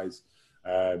help guys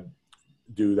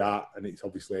do that, and it's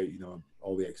obviously, you know,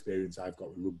 all the experience I've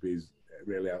got with rugby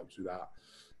really helps with that.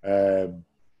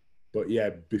 But yeah,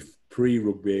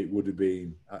 pre-rugby, it would have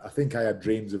been. I think I had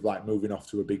dreams of like moving off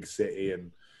to a big city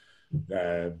and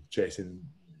chasing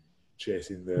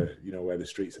the where the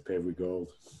streets are paved with gold.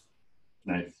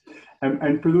 Nice.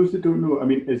 And for those that don't know, I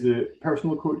mean, is it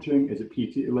personal coaching? Is it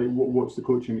PT? Like, what's the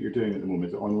coaching that you're doing at the moment?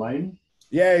 Is it online?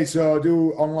 Yeah, so I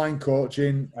do online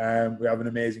coaching. We have an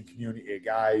amazing community of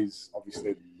guys.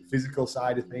 Obviously, the physical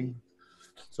side of things.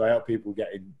 So I help people get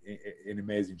in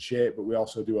amazing shape, but we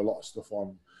also do a lot of stuff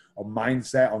on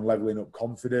mindset, on leveling up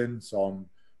confidence, on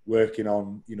working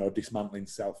on, dismantling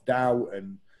self-doubt.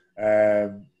 And,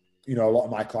 a lot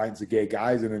of my clients are gay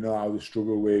guys, and I know how they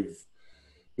struggle with,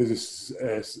 there's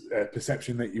a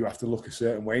perception that you have to look a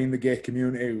certain way in the gay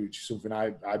community, which is something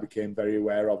I became very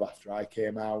aware of after I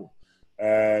came out.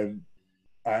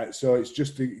 So it's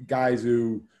just the guys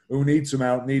who need some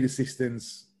help, need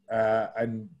assistance,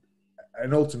 and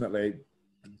ultimately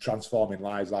transforming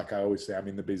lives. Like I always say, I'm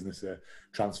in the business of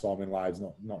transforming lives,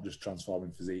 not just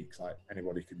transforming physiques. Like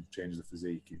anybody can change the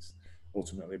physique. It's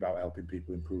ultimately about helping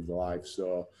people improve their lives.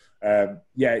 So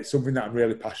it's something that I'm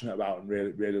really passionate about and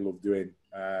really love doing.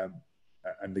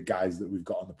 And the guys that we've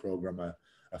got on the program are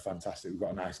fantastic. We've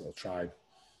got a nice little tribe.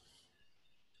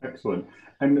 Excellent.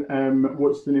 And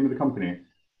what's the name of the company?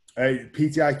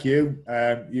 PTIQ.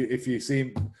 If you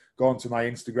see, go onto my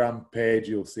Instagram page,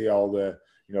 you'll see all the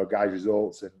guys'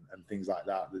 results and things like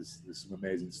that. There's some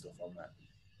amazing stuff on there.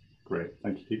 Great,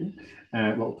 thank you, Keegan.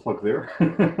 Little plug there.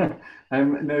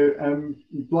 Now,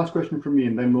 last question from me,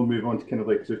 and then we'll move on to kind of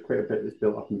like, 'cause there's quite a bit that's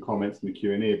built up in comments in the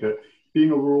Q&A, but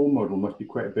being a role model must be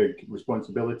quite a big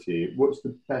responsibility. What's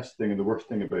the best thing and the worst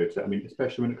thing about it? I mean,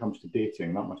 especially when it comes to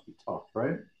dating, that must be tough,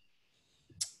 right?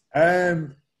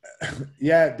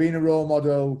 Yeah, being a role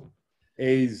model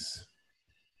is,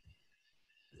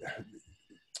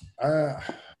 I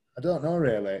don't know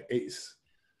really.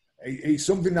 It's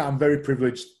something that I'm very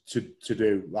privileged to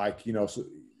do. Like, so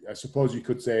I suppose you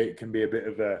could say it can be a bit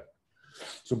of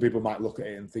some people might look at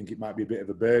it and think it might be a bit of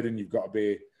a burden. You've got to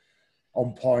be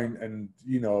on point and,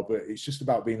 but it's just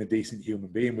about being a decent human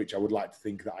being, which I would like to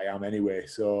think that I am anyway.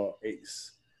 So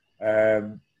it's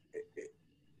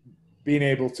being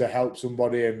able to help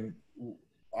somebody. And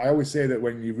I always say that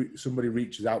when somebody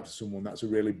reaches out to someone, that's a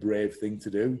really brave thing to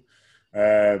do.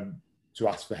 To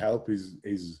ask for help is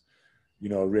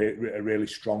a really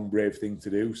strong, brave thing to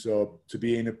do. So to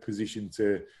be in a position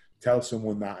to tell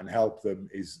someone that and help them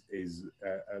is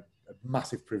a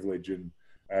massive privilege and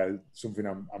something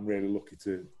I'm really lucky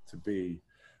to be.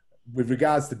 With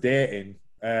regards to dating,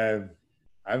 I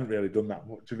haven't really done that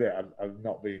much of it. I've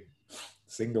not been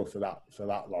single for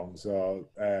that long, so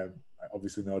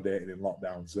obviously no dating in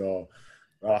lockdown. So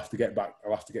I'll have to get back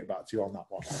to you on that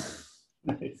one.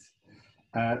 Nice.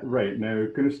 Right, now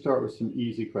going to start with some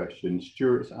easy questions.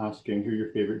 Stuart's asking who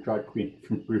your favourite drag queen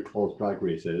from RuPaul's Drag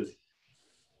Race is.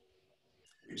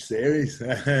 Which series?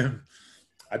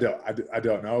 I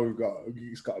don't know.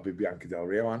 It's got to be Bianca Del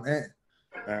Rio, hasn't it?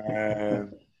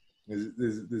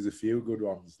 There's a few good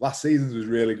ones. Last season's was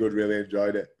really good. Really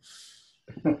enjoyed it.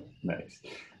 Nice.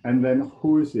 And then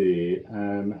Jose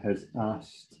has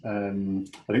asked. I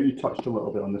think you touched a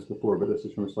little bit on this before, but this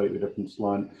is from a slightly different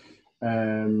slant.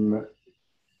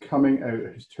 Coming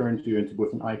out has turned you into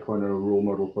both an icon and a role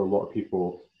model for a lot of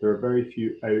people. There are very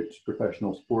few out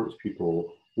professional sports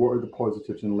people. What are the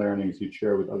positives and learnings you'd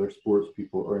share with other sports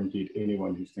people, or indeed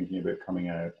anyone who's thinking about coming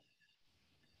out?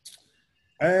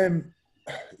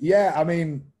 Yeah, I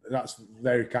mean, that's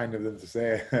very kind of them to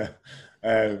say.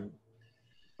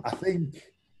 I think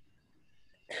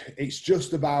it's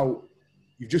just about,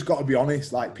 you've just got to be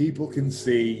honest. Like, people can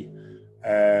see,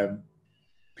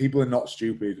 people are not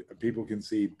stupid, and people can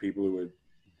see people who are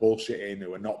bullshitting,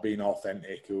 who are not being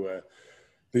authentic,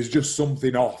 there's just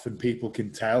something off, and people can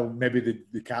tell. Maybe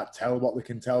they can't tell what they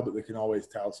can tell, but they can always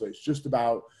tell. So it's just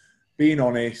about being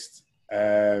honest,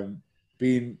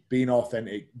 being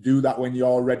authentic. Do that when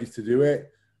you're ready to do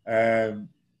it.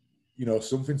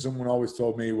 Something someone always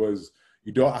told me was,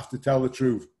 you don't have to tell the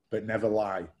truth, but never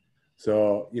lie.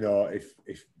 So,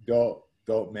 if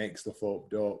don't make stuff up,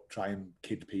 don't try and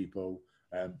kid people.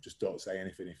 Just don't say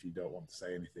anything if you don't want to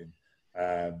say anything.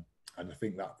 And I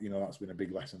think that, that's been a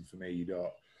big lesson for me. You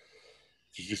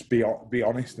just be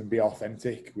honest and be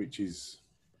authentic, which is,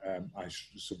 I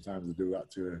sometimes do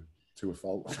that to a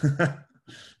fault.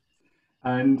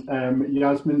 And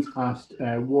Yasmin's asked,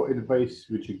 what advice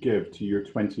would you give to your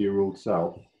 20-year-old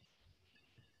self?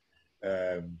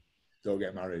 Don't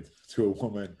get married to a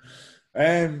woman.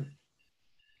 I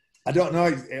don't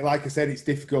know. Like I said, it's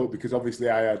difficult because obviously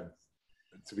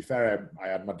to be fair, I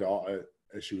had my daughter,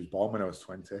 she was born when I was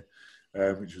 20,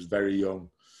 which was very young.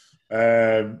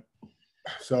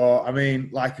 So, I mean,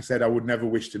 like I said, I would never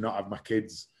wish to not have my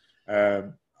kids.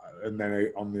 And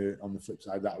then on the flip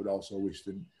side, that I would also wish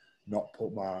to not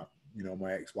put my,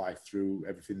 my ex-wife through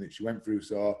everything that she went through.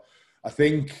 So I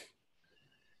think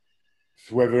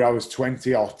whether I was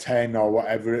 20 or 10 or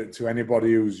whatever, to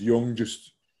anybody who's young,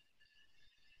 just,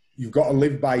 you've got to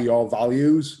live by your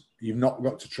values. You've not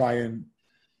got to try and,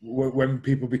 when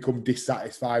people become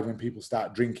dissatisfied, when people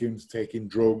start drinking, taking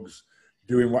drugs,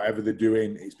 doing whatever they're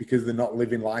doing, it's because they're not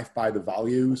living life by the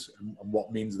values and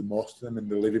what means the most to them, and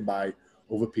they're living by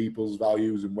other people's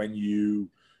values. And when you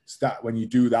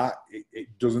do that, it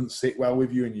doesn't sit well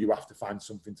with you, and you have to find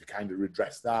something to kind of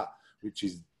redress that, which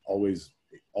is always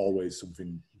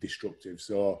something destructive.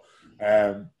 So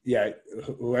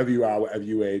whoever you are, whatever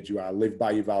your age you are, live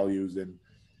by your values. And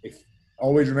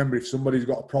always remember, if somebody's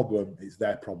got a problem, it's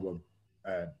their problem,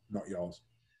 not yours.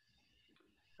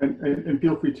 And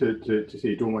feel free to say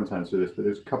you don't want to answer this, but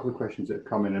there's a couple of questions that have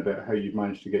come in about how you've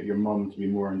managed to get your mum to be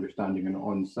more understanding and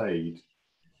on side.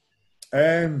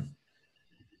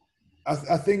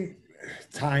 I think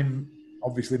time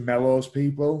obviously mellows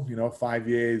people. 5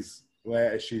 years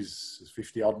later, she's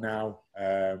 50 odd now.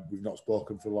 We've not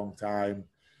spoken for a long time.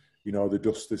 The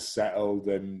dust has settled,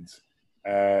 and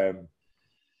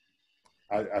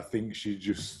I think she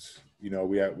just,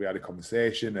 we had a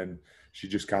conversation, and she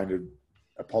just kind of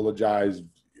apologized,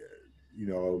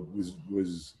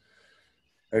 was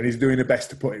and he's doing the best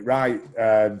to put it right.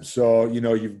 So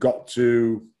you've got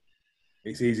to,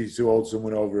 it's easy to hold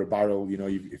someone over a barrel.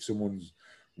 If someone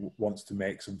wants to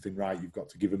make something right, you've got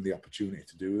to give them the opportunity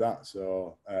to do that.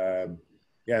 So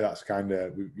that's kind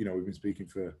of, we've been speaking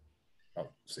for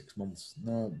about 6 months,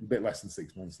 no, a bit less than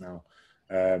 6 months now.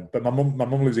 But my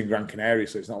mum lives in Gran Canaria,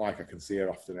 so it's not like I can see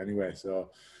her often anyway. So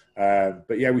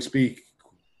but yeah, we speak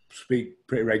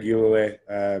pretty regularly,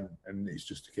 and it's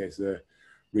just a case of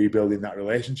rebuilding that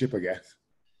relationship, I guess.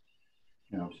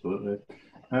 Yeah, absolutely.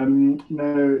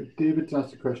 Now, David's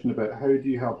asked a question about how do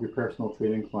you help your personal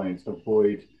training clients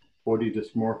avoid body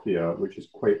dysmorphia, which is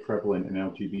quite prevalent in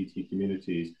LGBT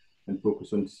communities, and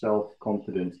focus on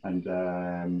self-confidence and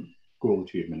goal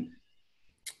achievement?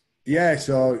 Yeah,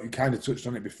 so you kind of touched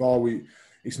on it before.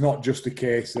 It's not just a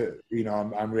case that,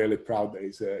 I'm really proud that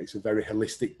it's a very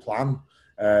holistic plan.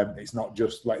 It's not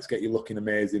just let's get you looking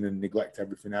amazing and neglect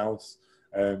everything else.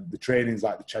 The training's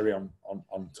like the cherry on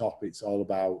top. It's all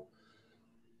about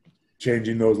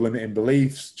changing those limiting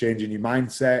beliefs, changing your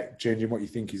mindset, changing what you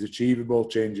think is achievable,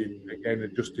 changing, again,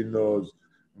 adjusting those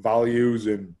values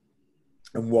and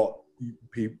what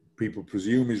people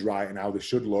presume is right and how they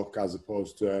should look, as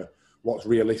opposed to what's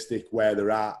realistic, where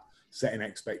they're at, setting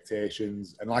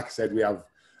expectations. And like I said, we have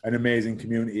an amazing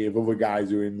community of other guys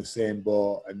who are in the same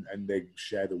boat, and they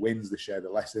share the wins, they share the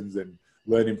lessons, and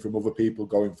learning from other people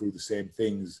going through the same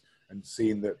things and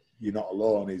seeing that you're not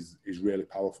alone is really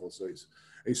powerful. So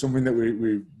it's something that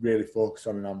we really focus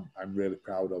on, and I'm really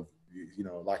proud of.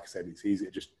 Like I said, it's easy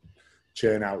to just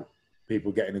churn out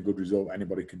people getting a good result.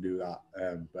 Anybody can do that,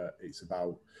 but it's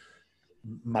about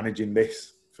managing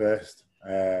this first,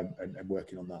 and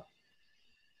working on that.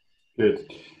 Good.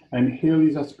 And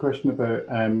Haley's asked a question about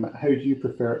how do you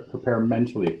prepare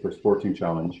mentally for sporting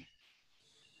challenge?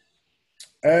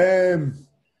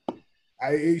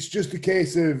 It's just a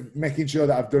case of making sure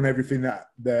that I've done everything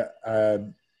that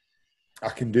I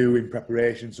can do in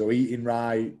preparation. So eating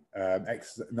right,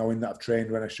 knowing that I've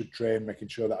trained when I should train, making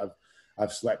sure that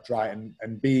I've slept right,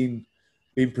 and being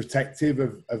protective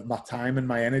of my time and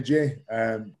my energy.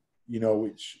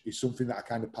 Which is something that I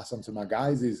kind of pass on to my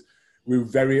guys. Is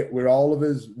we're all of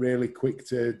us really quick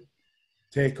to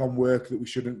take on work that we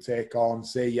shouldn't take on,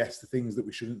 say yes to things that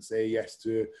we shouldn't say yes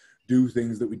to, do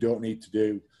things that we don't need to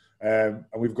do. And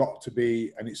we've got to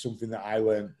be, and it's something that I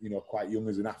learned, quite young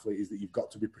as an athlete, is that you've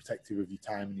got to be protective of your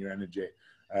time and your energy.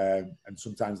 And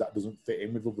sometimes that doesn't fit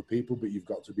in with other people, but you've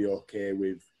got to be okay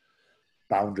with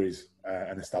boundaries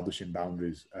and establishing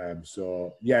boundaries.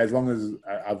 So yeah, as long as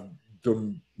I've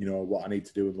done, what I need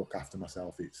to do and look after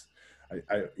myself,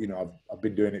 I've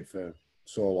been doing it for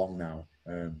so long now,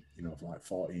 for like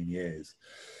 14 years.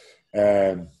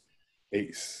 The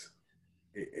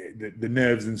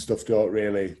nerves and stuff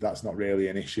that's not really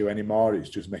an issue anymore. It's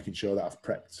just making sure that I've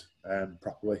prepped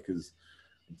properly, because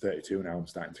I'm 32 now, I'm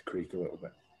starting to creak a little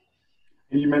bit.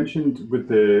 And you mentioned with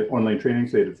the online training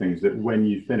side of things that when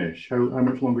you finish, how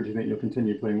much longer do you think you'll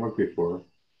continue playing rugby for?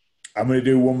 I'm going to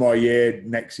do one more year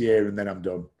next year, and then I'm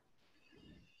done.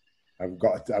 I've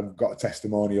got a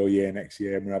testimonial year next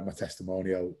year. I'm going to have my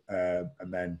testimonial,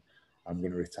 and then I'm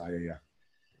going to retire. Yeah,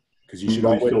 because you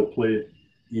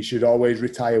should always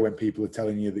retire when people are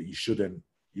telling you that you shouldn't.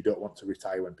 You don't want to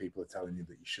retire when people are telling you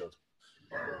that you should.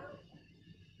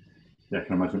 Yeah, I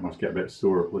can imagine it must get a bit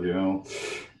sore, bloody hell.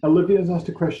 Olivia's asked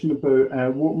a question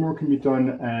about what more can be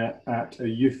done at a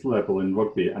youth level in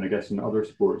rugby, and I guess in other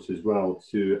sports as well,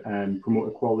 to promote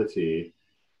equality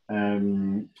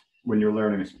when you're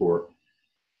learning a sport.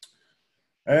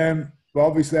 Well,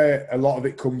 obviously, a lot of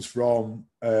it comes from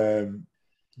the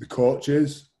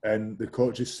coaches, and the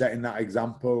coaches setting that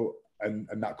example, and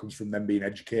that comes from them being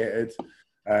educated.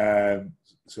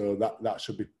 So that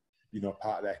should be,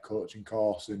 part of their coaching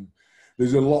course. And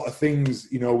there's a lot of things,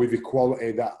 with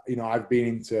equality that, I've been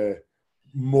into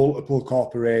multiple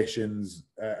corporations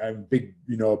and big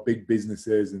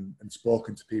businesses and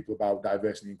spoken to people about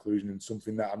diversity and inclusion. And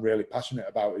something that I'm really passionate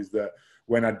about is that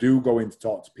when I do go in to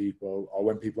talk to people, or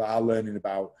when people are learning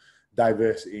about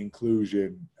diversity,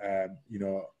 inclusion, and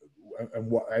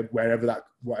whatever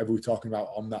we're talking about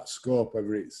on that scope,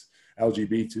 whether it's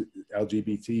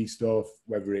LGBT stuff,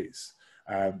 whether it's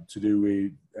to do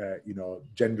with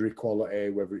gender equality,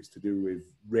 whether it's to do with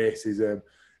racism,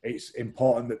 it's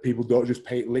important that people don't just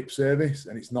pay lip service,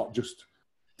 and it's not just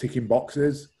ticking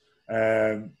boxes.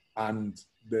 And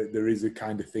there is a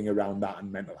kind of thing around that,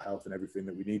 and mental health and everything,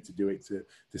 that we need to do it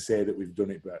to say that we've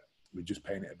done it, but we're just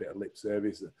paying it a bit of lip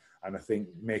service. And I think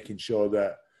making sure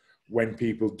that when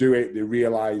people do it, they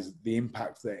realise the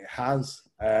impact that it has.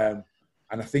 And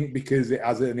I think because it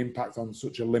has an impact on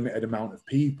such a limited amount of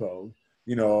people,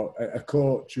 a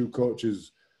coach who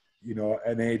coaches,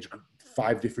 an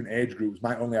 5 different age groups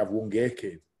might only have one gay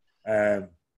kid. But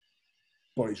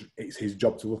it's his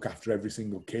job to look after every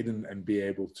single kid and be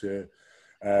able to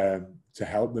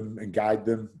help them and guide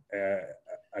them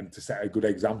and to set a good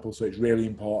example. So it's really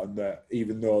important that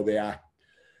even though they are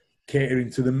catering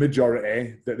to the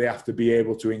majority, that they have to be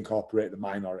able to incorporate the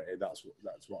minority. That's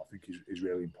what I think is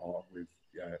really important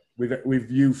with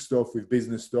youth stuff, with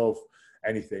business stuff,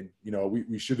 anything.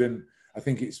 We shouldn't. I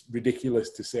think it's ridiculous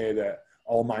to say that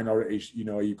all minorities,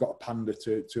 you've got to pander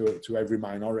to every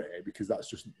minority, because that's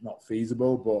just not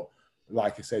feasible. But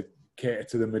like I said, cater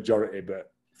to the majority,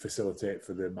 but facilitate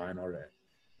for the minority.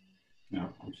 Yeah,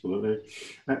 absolutely.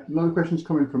 Another question's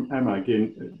coming from Emma.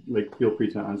 Again, feel free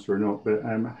to answer or not, but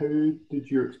how did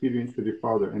your experience with your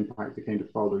father impact the kind of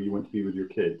father you want to be with your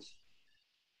kids?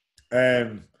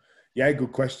 Yeah,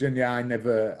 good question. Yeah, I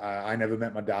never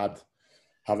met my dad.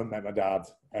 Haven't met my dad.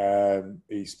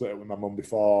 He split up with my mum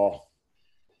before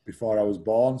I was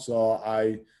born, so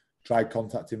I tried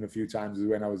contacting him a few times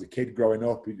when I was a kid growing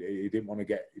up. He didn't want to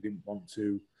get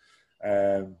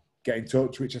in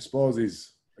touch, which I suppose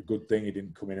is a good thing. He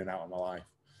didn't come in and out of my life.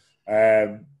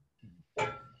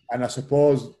 And I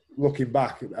suppose looking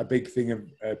back, a big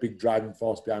driving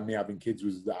force behind me having kids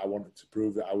was that I wanted to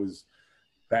prove that I was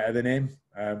better than him,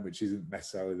 which isn't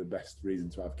necessarily the best reason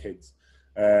to have kids.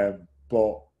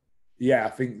 But yeah, I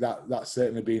think that's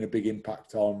certainly been a big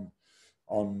impact on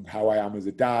how I am as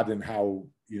a dad, and how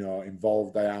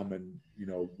involved I am, and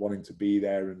wanting to be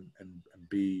there and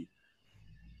be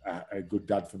a good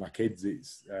dad for my kids.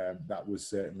 It's that was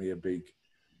certainly a big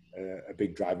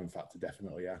driving factor,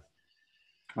 definitely. Yeah,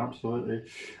 absolutely.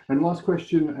 And last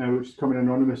question, which is coming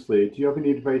anonymously: do you have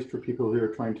any advice for people who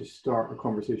are trying to start a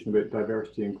conversation about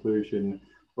diversity, inclusion,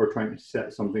 or trying to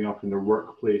set something up in their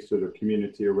workplace or their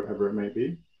community or whatever it might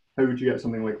be? How would you get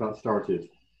something like that started?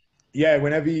 Yeah,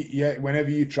 whenever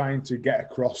you're trying to get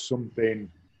across something,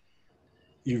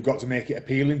 you've got to make it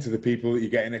appealing to the people that you're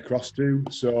getting across to.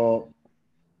 So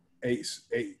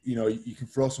you can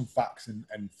throw some facts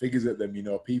and figures at them.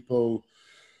 People,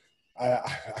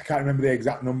 I can't remember the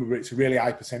exact number, but it's a really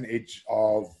high percentage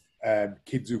of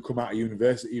kids who come out of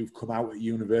university, who've come out at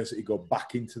university, go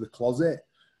back into the closet.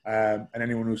 And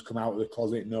anyone who's come out of the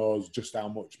closet knows just how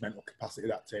much mental capacity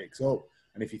that takes up.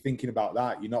 And if you're thinking about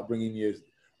that, you're not bringing your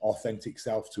authentic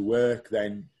self to work,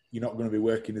 then you're not going to be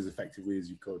working as effectively as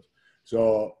you could.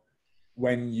 So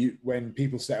when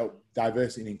people set up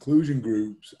diversity and inclusion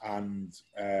groups, and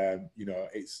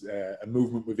it's a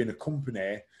movement within a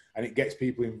company, and it gets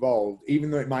people involved, even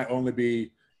though it might only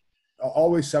be,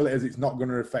 always sell it as it's not going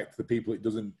to affect the people it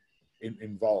doesn't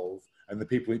involve, and the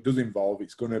people it does involve,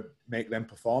 it's going to make them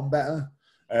perform better.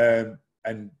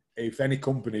 And if any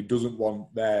company doesn't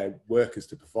want their workers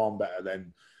to perform better,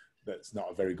 then that's not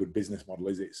a very good business model,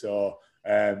 is it? So,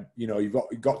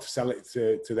 you've got to sell it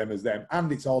to them as them.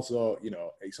 And it's also,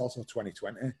 it's also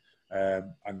 2020,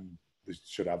 and we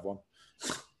should have one.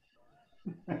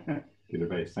 Good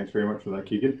advice. Thanks very much for that,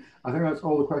 Keegan. I think that's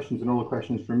all the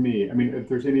questions from me. I mean, if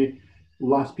there's any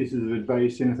last pieces of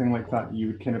advice, anything like that you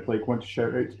would kind of want to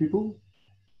shout out to people?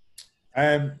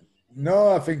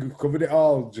 No, I think we've covered it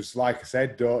all. Just like I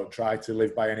said, don't try to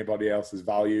live by anybody else's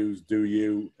values. Do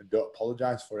you, and don't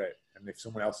apologise for it. And if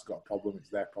someone else has got a problem, it's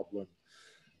their problem.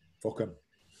 Fuck them.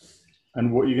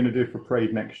 And what are you going to do for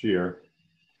Pride next year?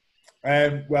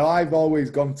 Well, I've always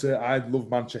gone to. I love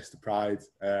Manchester Pride.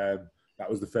 That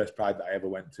was the first Pride that I ever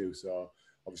went to. So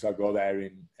obviously, I'll go there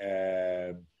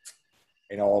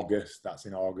in August. That's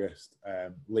in August.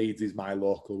 Leeds is my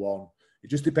local one. It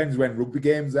just depends when rugby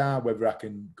games are, whether I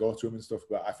can go to them and stuff.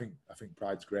 But I think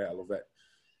Pride's great. I love it.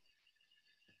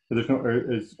 So there's not,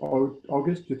 is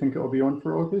August? Do you think it'll be on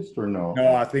for August or no?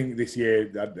 No, I think this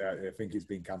year. I think it's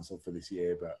been cancelled for this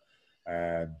year. But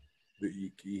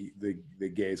the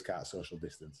gays can't social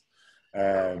distance.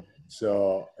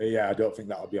 So yeah, I don't think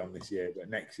that'll be on this year. But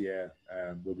next year,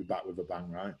 we'll be back with a bang,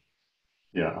 right?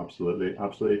 Yeah, absolutely,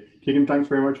 absolutely. Keegan, thanks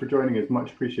very much for joining us.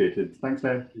 Much appreciated. Thanks,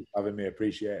 now. Having me,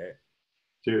 appreciate it.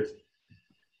 Cheers.